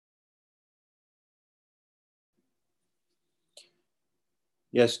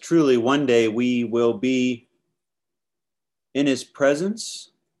Yes, truly, one day we will be in his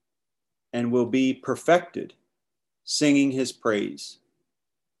presence and will be perfected, singing his praise.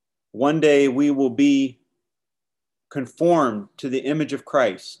 One day we will be conformed to the image of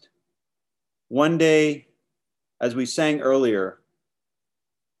Christ. One day, as we sang earlier,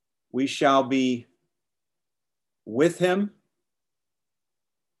 we shall be with him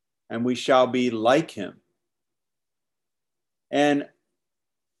and we shall be like him. And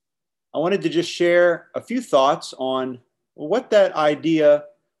I wanted to just share a few thoughts on what that idea,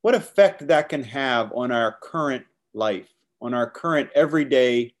 what effect that can have on our current life, on our current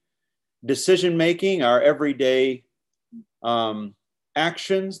everyday decision making, our everyday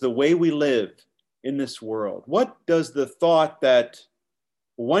actions, the way we live in this world. What does the thought that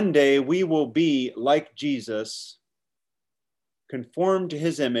one day we will be like Jesus, conformed to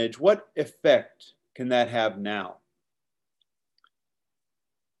his image, what effect can that have now?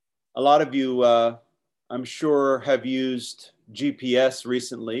 A lot of you, I'm sure, have used GPS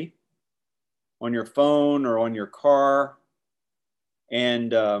recently on your phone or on your car.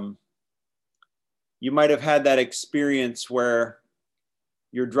 And you might have had that experience where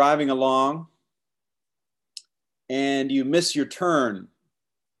you're driving along and you miss your turn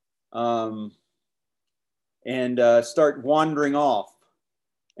and start wandering off.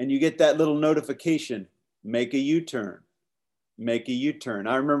 And you get that little notification, make a U-turn. Make a U-turn.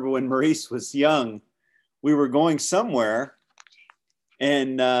 I remember when Maurice was young, we were going somewhere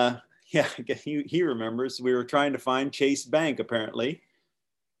and yeah, he remembers, we were trying to find Chase Bank apparently.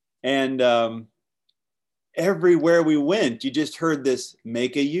 And everywhere we went, you just heard this,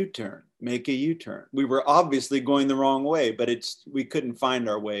 make a U-turn, make a U-turn. We were obviously going the wrong way, but we couldn't find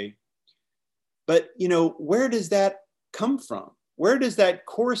our way. But you know, where does that come from? Where does that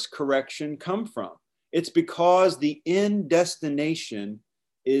course correction come from? It's because the end destination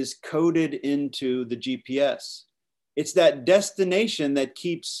is coded into the GPS. It's that destination that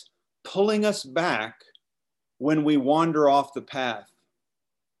keeps pulling us back when we wander off the path.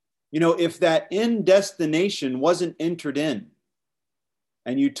 You know, if that end destination wasn't entered in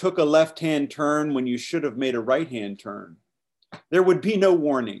and you took a left-hand turn when you should have made a right-hand turn, there would be no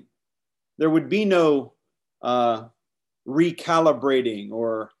warning. There would be no recalibrating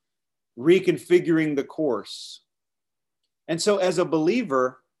or reconfiguring the course. And so as a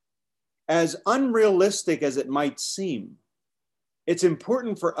believer, as unrealistic as it might seem, it's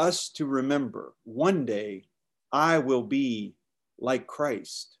important for us to remember one day I will be like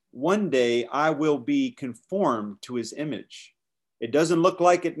Christ. One day I will be conformed to his image. It doesn't look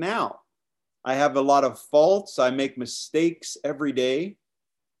like it now. I have a lot of faults. I make mistakes every day,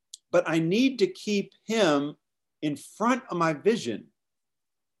 but I need to keep him in front of my vision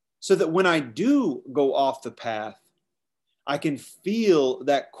so that when I do go off the path, I can feel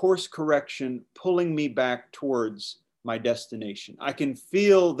that course correction pulling me back towards my destination. I can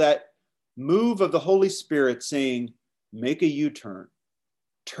feel that move of the Holy Spirit saying, make a U-turn,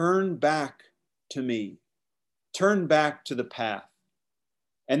 turn back to me, turn back to the path.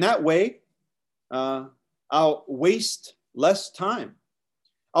 And that way, I'll waste less time.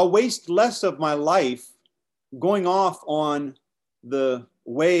 I'll waste less of my life going off on the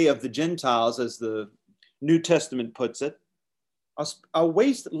way of the Gentiles, as the New Testament puts it. I'll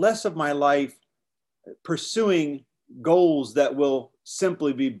waste less of my life pursuing goals that will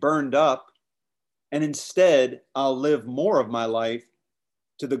simply be burned up. And instead, I'll live more of my life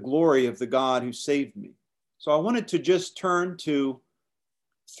to the glory of the God who saved me. So I wanted to just turn to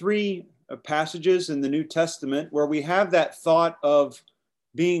 3 passages in the New Testament where we have that thought of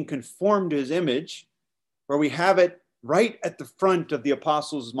being conformed to his image, where we have it right at the front of the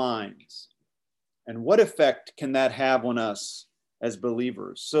apostles' minds. And what effect can that have on us as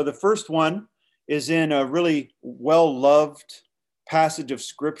believers? So the first one is in a really well-loved passage of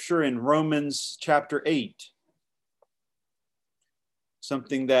scripture in Romans chapter 8.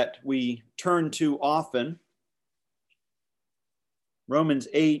 Something that we turn to often. Romans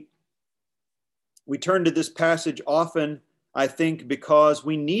 8. We turn to this passage often, I think, because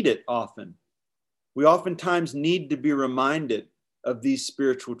we need it often. We oftentimes need to be reminded of these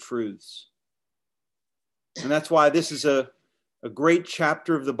spiritual truths. And that's why this is a great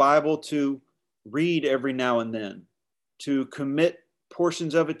chapter of the Bible to read every now and then, to commit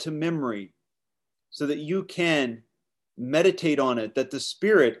portions of it to memory so that you can meditate on it, that the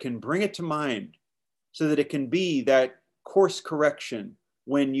Spirit can bring it to mind so that it can be that course correction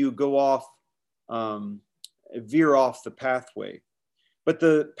when you go off, veer off the pathway. But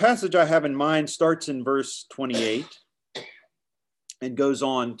the passage I have in mind starts in verse 28 and goes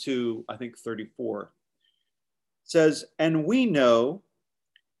on to, I think, 34. It says, and we know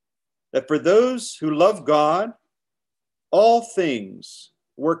that for those who love God, all things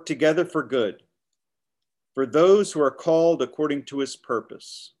work together for good, for those who are called according to his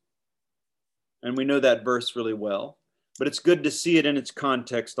purpose. And we know that verse really well, but it's good to see it in its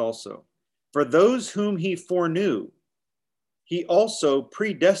context also. For those whom he foreknew, he also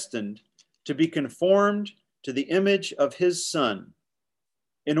predestined to be conformed to the image of his Son,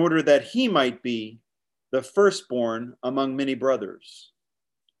 in order that he might be the firstborn among many brothers.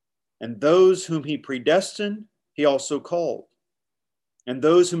 And those whom he predestined, he also called. And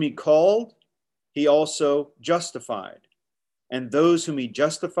those whom he called, he also justified. And those whom he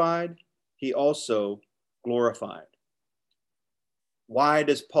justified, he also glorified. Why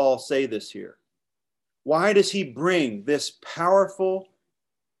does Paul say this here? Why does he bring this powerful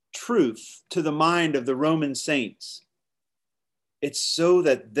truth to the mind of the Roman saints? It's so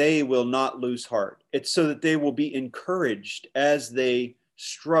that they will not lose heart. It's so that they will be encouraged as they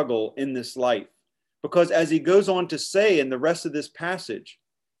struggle in this life. Because as he goes on to say in the rest of this passage,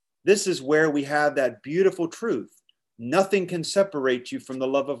 this is where we have that beautiful truth. Nothing can separate you from the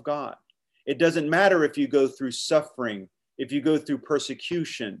love of God. It doesn't matter if you go through suffering, if you go through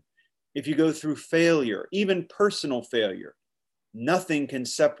persecution, if you go through failure, even personal failure. Nothing can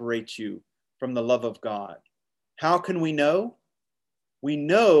separate you from the love of God. How can we know? We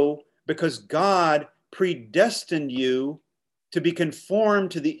know because God predestined you to be conformed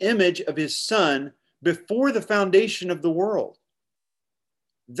to the image of his Son before the foundation of the world.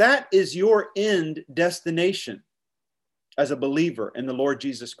 That is your end destination as a believer in the Lord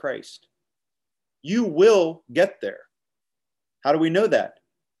Jesus Christ. You will get there. How do we know that?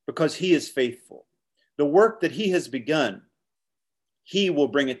 Because he is faithful. The work that he has begun, he will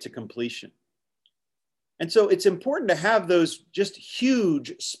bring it to completion. And so it's important to have those just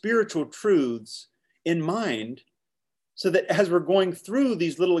huge spiritual truths in mind so that as we're going through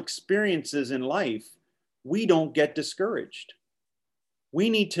these little experiences in life, we don't get discouraged. We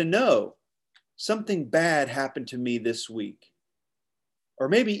need to know something bad happened to me this week. Or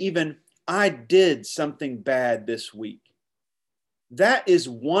maybe even I did something bad this week. That is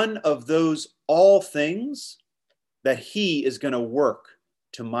one of those all things that he is going to work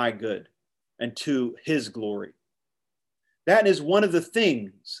to my good and to his glory. That is one of the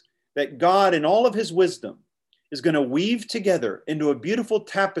things that God, in all of his wisdom, is going to weave together into a beautiful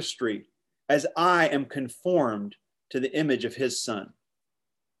tapestry as I am conformed to the image of his Son.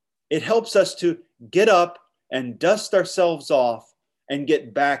 It helps us to get up and dust ourselves off and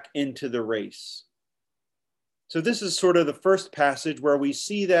get back into the race. So this is sort of the first passage where we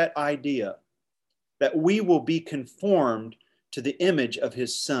see that idea that we will be conformed to the image of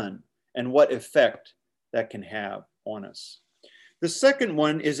his Son and what effect that can have on us. The second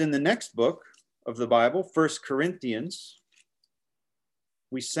one is in the next book of the Bible, 1 Corinthians.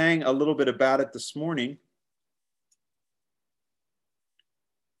 We sang a little bit about it this morning.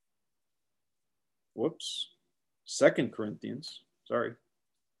 Whoops. 2 Corinthians, sorry.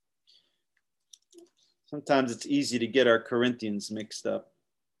 Sometimes it's easy to get our Corinthians mixed up.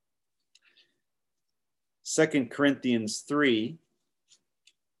 2 Corinthians 3.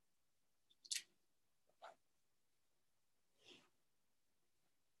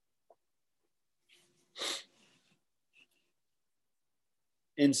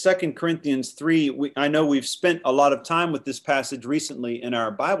 In 2 Corinthians 3, I know we've spent a lot of time with this passage recently in our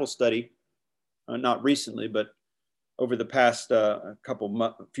Bible study. Not recently, but over the past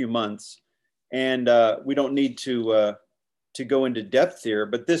few months. And we don't need to go into depth here,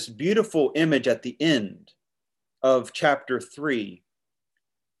 but this beautiful image at the end of chapter 3,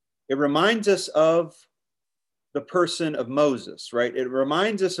 it reminds us of the person of Moses, right? It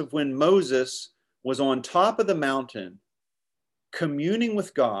reminds us of when Moses was on top of the mountain communing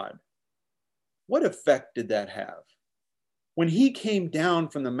with God. What effect did that have? When he came down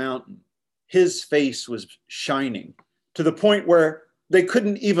from the mountain, his face was shining to the point where they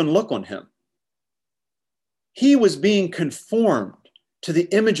couldn't even look on him. He was being conformed to the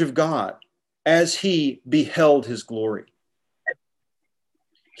image of God as he beheld his glory.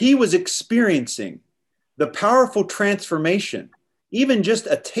 He was experiencing the powerful transformation, even just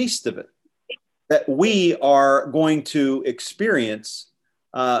a taste of it, that we are going to experience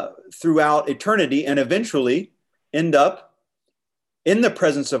throughout eternity and eventually end up in the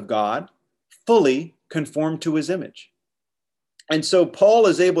presence of God, fully conformed to his image. And so Paul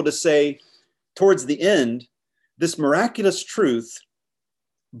is able to say towards the end, this miraculous truth,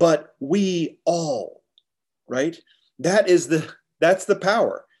 but we all, right? That's the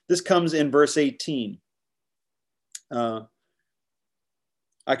power. This comes in verse 18. I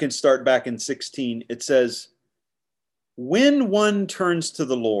can start back in 16. It says, when one turns to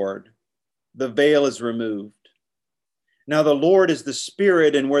the Lord, the veil is removed. Now the Lord is the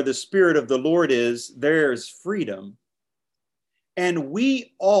Spirit, and where the Spirit of the Lord is, there is freedom. And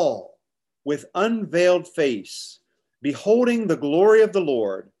we all, with unveiled face, beholding the glory of the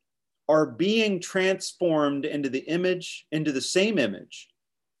Lord, are being transformed into the same image,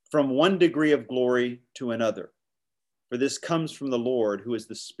 from one degree of glory to another. For this comes from the Lord, who is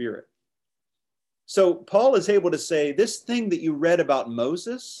the Spirit. So Paul is able to say, this thing that you read about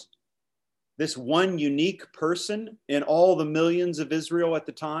Moses, this one unique person in all the millions of Israel at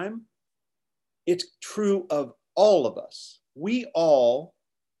the time, it's true of all of us. We all,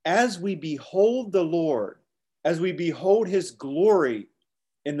 as we behold the Lord, as we behold his glory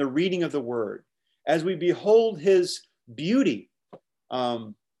in the reading of the word, as we behold his beauty,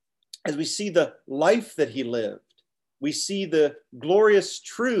 as we see the life that he lived, we see the glorious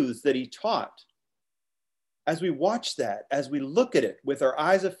truths that he taught. As we watch that, as we look at it with our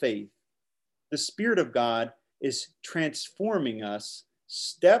eyes of faith, the Spirit of God is transforming us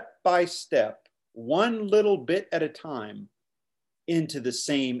step by step, one little bit at a time, into the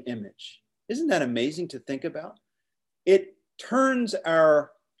same image. Isn't that amazing to think about? It turns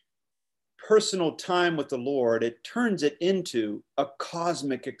our personal time with the Lord, it turns it into a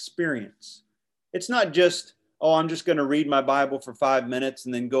cosmic experience. It's not just, oh, I'm just going to read my Bible for 5 minutes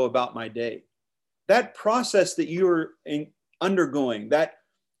and then go about my day. That process that you're undergoing, that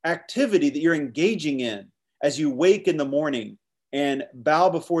activity that you're engaging in as you wake in the morning and bow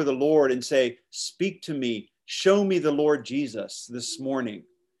before the Lord and say, speak to me, show me the Lord Jesus this morning.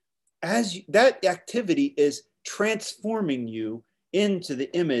 That activity is transforming you into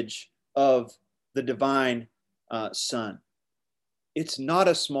the image of the divine Son. It's not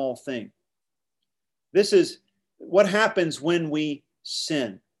a small thing. This is what happens when we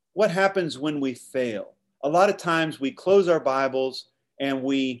sin. What happens when we fail? A lot of times we close our Bibles and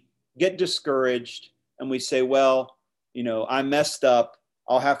we get discouraged and we say, well, I messed up.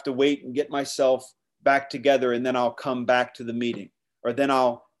 I'll have to wait and get myself back together and then I'll come back to the meeting, or then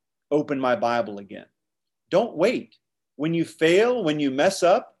I'll open my Bible again. Don't wait. When you fail, when you mess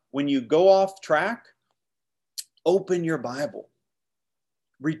up, when you go off track, open your Bible.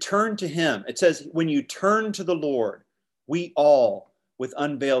 Return to him. It says, when you turn to the Lord, we all, with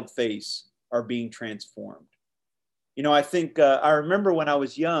unveiled face, are being transformed. I think I remember when I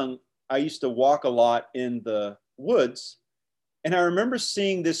was young, I used to walk a lot in the woods, and I remember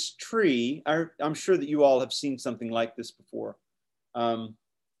seeing this tree. I'm sure that you all have seen something like this before.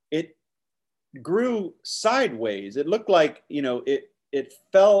 It grew sideways. It looked like, it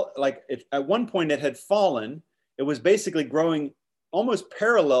fell, like at one point it had fallen. It was basically growing almost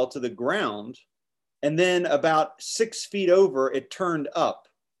parallel to the ground. And then about 6 feet over, it turned up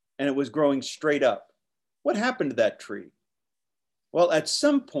and it was growing straight up. What happened to that tree? Well, at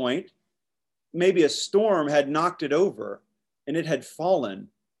some point, maybe a storm had knocked it over and it had fallen.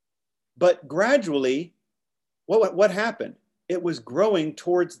 But gradually, what happened? It was growing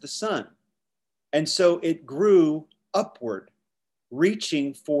towards the sun. And so it grew upward,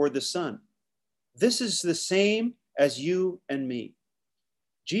 reaching for the sun. This is the same as you and me.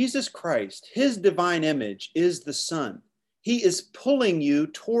 Jesus Christ, his divine image, is the sun. He is pulling you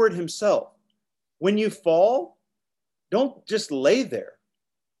toward himself. When you fall, don't just lay there.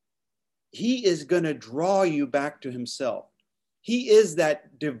 He is going to draw you back to himself. He is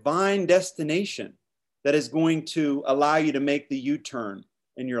that divine destination that is going to allow you to make the U-turn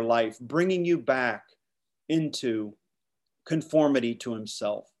in your life, bringing you back into conformity to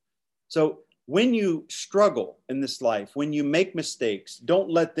himself. So when you struggle in this life, when you make mistakes, don't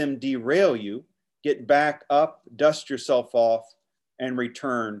let them derail you. Get back up, dust yourself off, and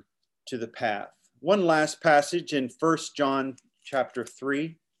return to the path. One last passage in 1 John chapter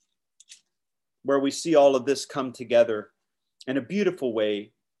 3, where we see all of this come together in a beautiful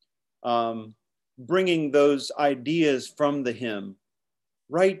way, bringing those ideas from the hymn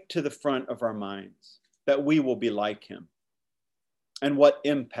right to the front of our minds, that we will be like him. And what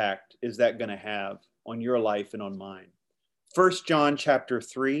impact is that going to have on your life and on mine? 1 John chapter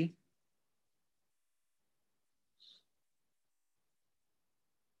 3.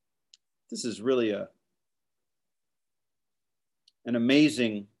 This is really an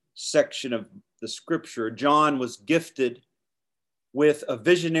amazing section of the scripture. John was gifted with a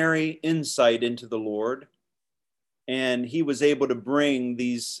visionary insight into the Lord, and he was able to bring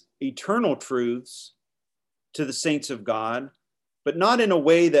these eternal truths to the saints of God, but not in a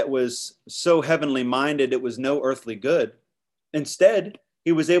way that was so heavenly minded it was no earthly good. Instead,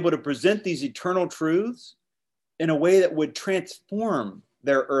 he was able to present these eternal truths in a way that would transform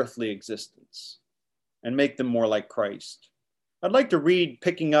their earthly existence and make them more like Christ. I'd like to read,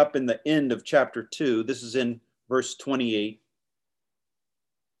 picking up in the end of chapter 2. This is in verse 28.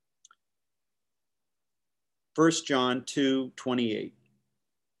 1 John 2:28.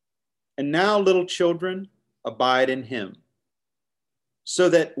 And now, little children, abide in him, so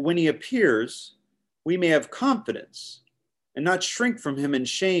that when he appears, we may have confidence and not shrink from him in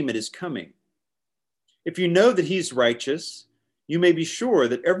shame at his coming. If you know that he's righteous, you may be sure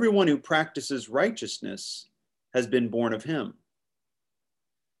that everyone who practices righteousness has been born of him.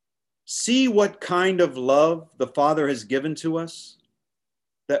 See what kind of love the Father has given to us,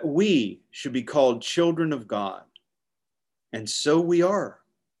 that we should be called children of God. And so we are.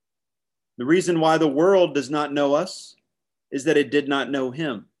 The reason why the world does not know us is that it did not know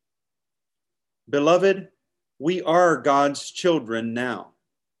him. Beloved, we are God's children now,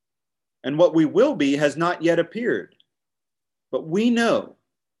 and what we will be has not yet appeared. But we know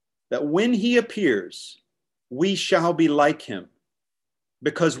that when he appears, we shall be like him,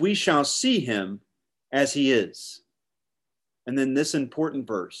 because we shall see him as he is. And then this important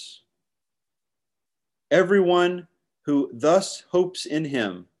verse: everyone who thus hopes in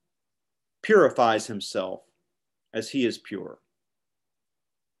him purifies himself as he is pure.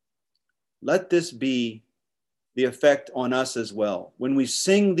 Let this be the effect on us as well. When we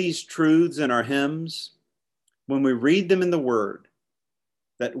sing these truths in our hymns, when we read them in the Word,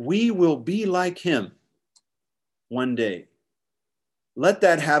 that we will be like him one day. Let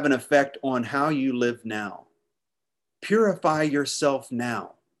that have an effect on how you live now. Purify yourself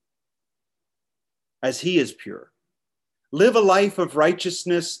now as he is pure. Live a life of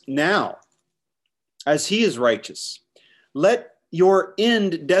righteousness now as he is righteous. Let your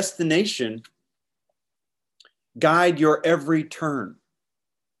end destination guide your every turn.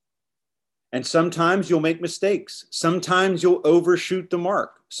 And sometimes you'll make mistakes. Sometimes you'll overshoot the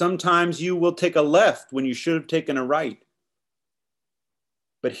mark. Sometimes you will take a left when you should have taken a right.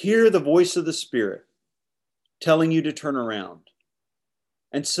 But hear the voice of the Spirit telling you to turn around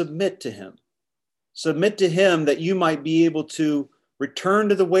and submit to him. Submit to him that you might be able to return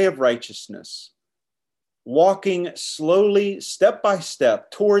to the way of righteousness, walking slowly, step by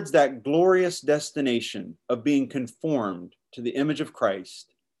step, towards that glorious destination of being conformed to the image of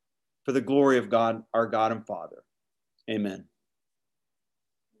Christ for the glory of God, our God and Father. Amen.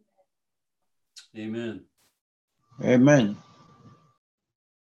 Amen. Amen.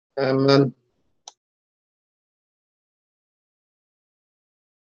 Amen.